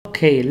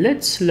Okay,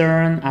 let's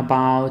learn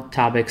about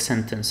topic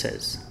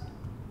sentences.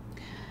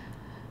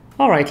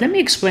 Alright, let me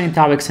explain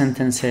topic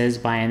sentences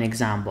by an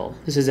example.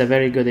 This is a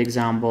very good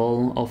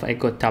example of a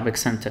good topic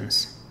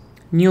sentence.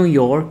 New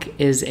York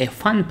is a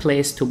fun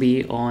place to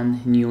be on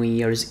New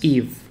Year's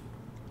Eve.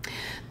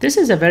 This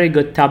is a very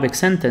good topic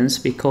sentence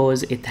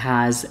because it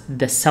has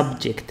the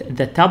subject,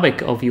 the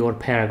topic of your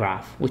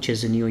paragraph, which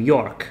is New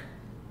York.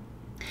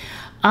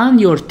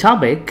 And your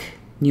topic,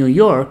 New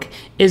York,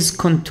 is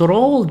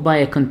controlled by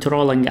a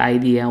controlling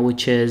idea,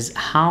 which is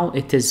how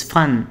it is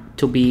fun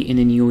to be in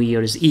a New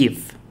Year's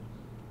Eve.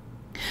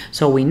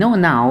 So we know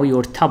now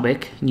your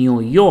topic, New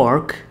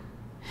York,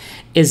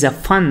 is a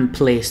fun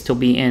place to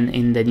be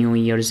in the New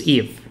Year's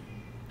Eve.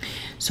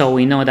 So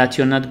we know that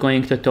you're not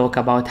going to talk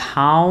about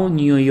how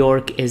New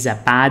York is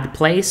a bad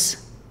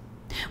place,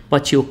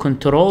 but you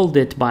controlled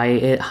it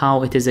by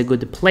how it is a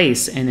good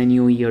place in a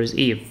New Year's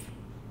Eve.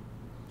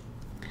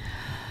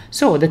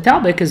 So the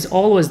topic is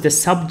always the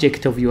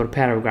subject of your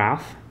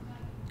paragraph,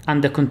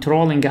 and the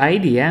controlling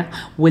idea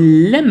will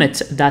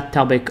limit that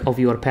topic of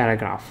your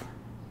paragraph.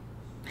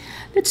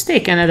 Let's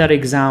take another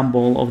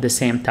example of the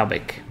same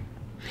topic.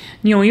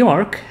 New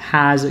York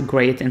has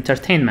great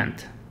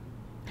entertainment.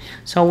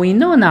 So we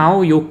know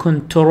now you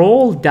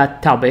control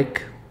that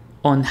topic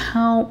on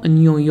how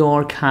New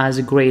York has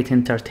great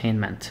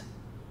entertainment.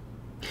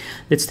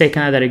 Let's take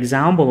another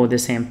example of the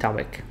same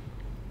topic.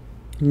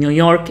 New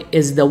York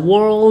is the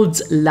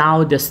world's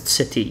loudest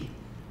city.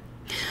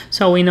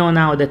 So we know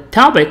now the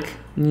topic,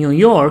 New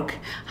York,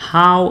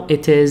 how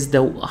it is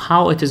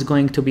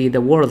going to be the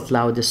world's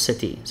loudest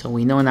city. So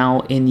we know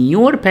now in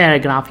your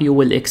paragraph you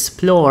will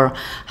explore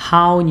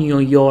how New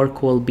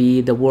York will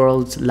be the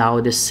world's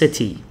loudest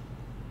city.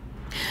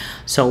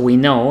 So we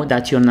know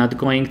that you're not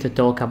going to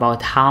talk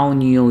about how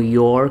New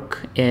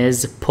York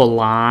is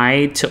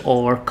polite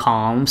or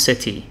calm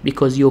city,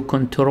 because you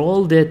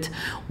controlled it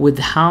with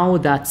how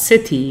that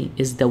city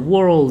is the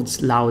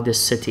world's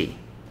loudest city.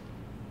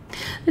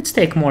 Let's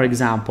take more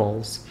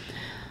examples.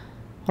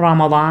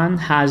 Ramadan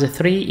has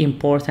 3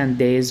 important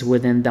days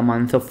within the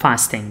month of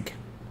fasting.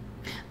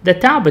 The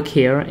topic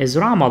here is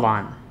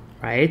Ramadan,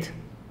 right?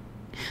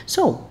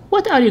 So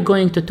what are you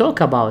going to talk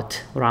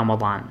about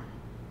Ramadan?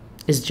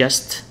 Is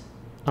just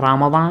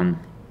Ramadan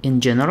in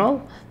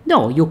general?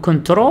 No, you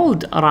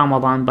controlled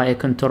Ramadan by a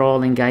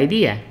controlling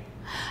idea.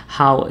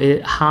 How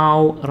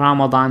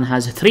Ramadan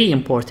has 3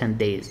 important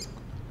days.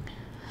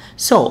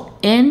 So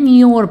in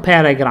your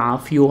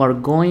paragraph, you are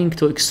going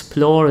to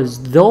explore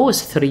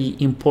those 3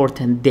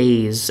 important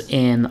days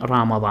in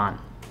Ramadan.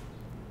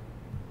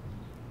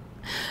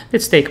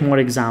 Let's take more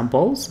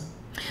examples.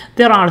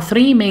 There are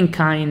 3 main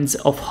kinds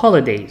of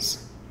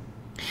holidays.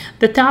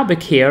 The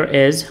topic here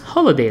is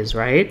holidays,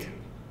 right?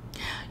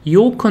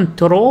 You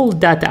control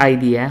that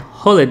idea,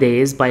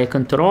 holidays, by a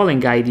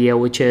controlling idea,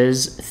 which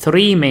is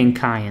 3 main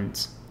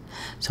kinds.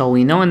 So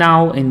we know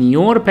now in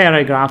your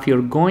paragraph,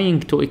 you're going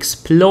to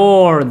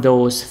explore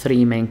those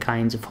 3 main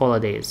kinds of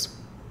holidays.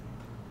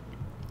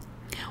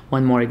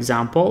 One more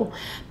example.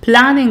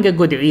 Planning a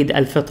good Eid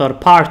al-Fitr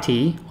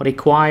party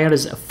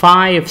requires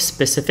 5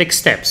 specific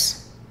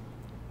steps.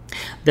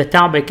 The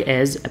topic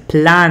is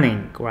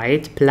planning,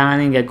 right?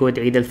 Planning a good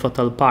Eid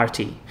al-Fitr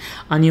party.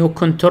 And you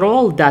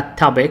control that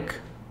topic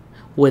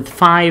with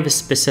 5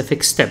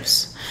 specific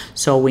steps.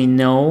 So we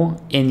know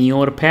in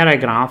your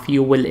paragraph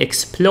you will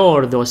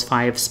explore those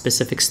 5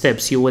 specific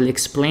steps. You will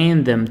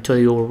explain them to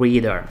your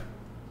reader.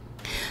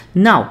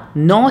 Now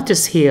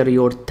notice here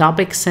your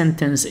topic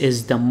sentence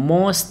is the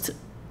most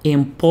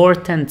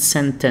important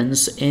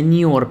sentence in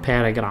your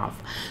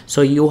paragraph.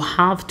 So you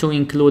have to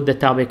include the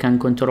topic and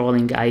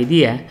controlling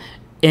idea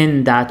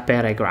in that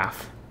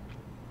paragraph.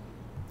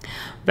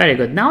 Very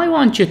good. Now I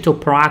want you to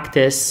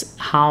practice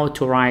how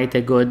to write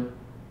a good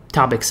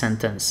topic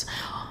sentence.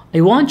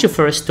 I want you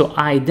first to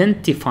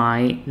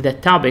identify the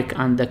topic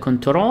and the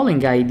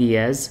controlling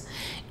ideas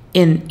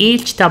in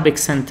each topic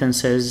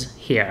sentences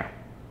here.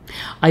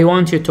 I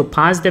want you to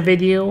pause the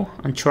video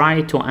and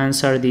try to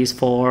answer these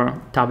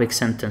 4 topic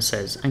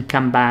sentences and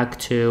come back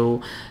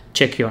to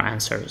check your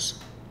answers.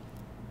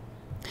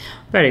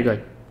 Very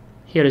good.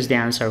 Here is the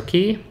answer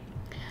key.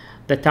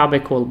 The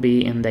topic will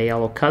be in the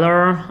yellow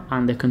color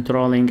and the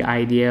controlling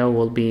idea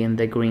will be in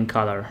the green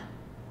color.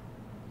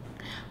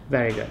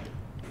 Very good.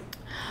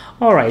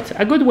 All right,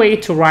 a good way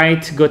to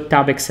write good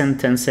topic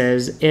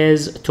sentences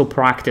is to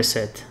practice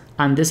it.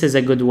 And this is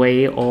a good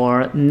way,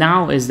 or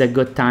now is the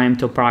good time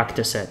to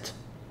practice it.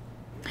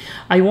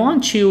 I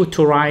want you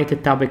to write a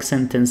topic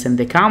sentence in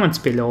the comments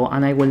below,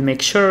 and I will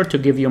make sure to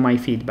give you my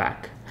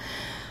feedback.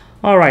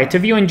 All right,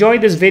 if you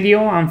enjoyed this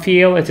video and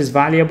feel it is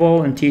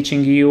valuable in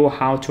teaching you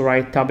how to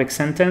write topic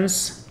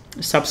sentence,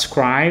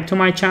 subscribe to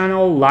my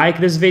channel, like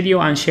this video,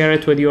 and share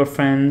it with your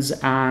friends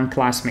and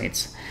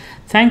classmates.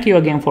 Thank you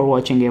again for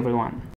watching, everyone.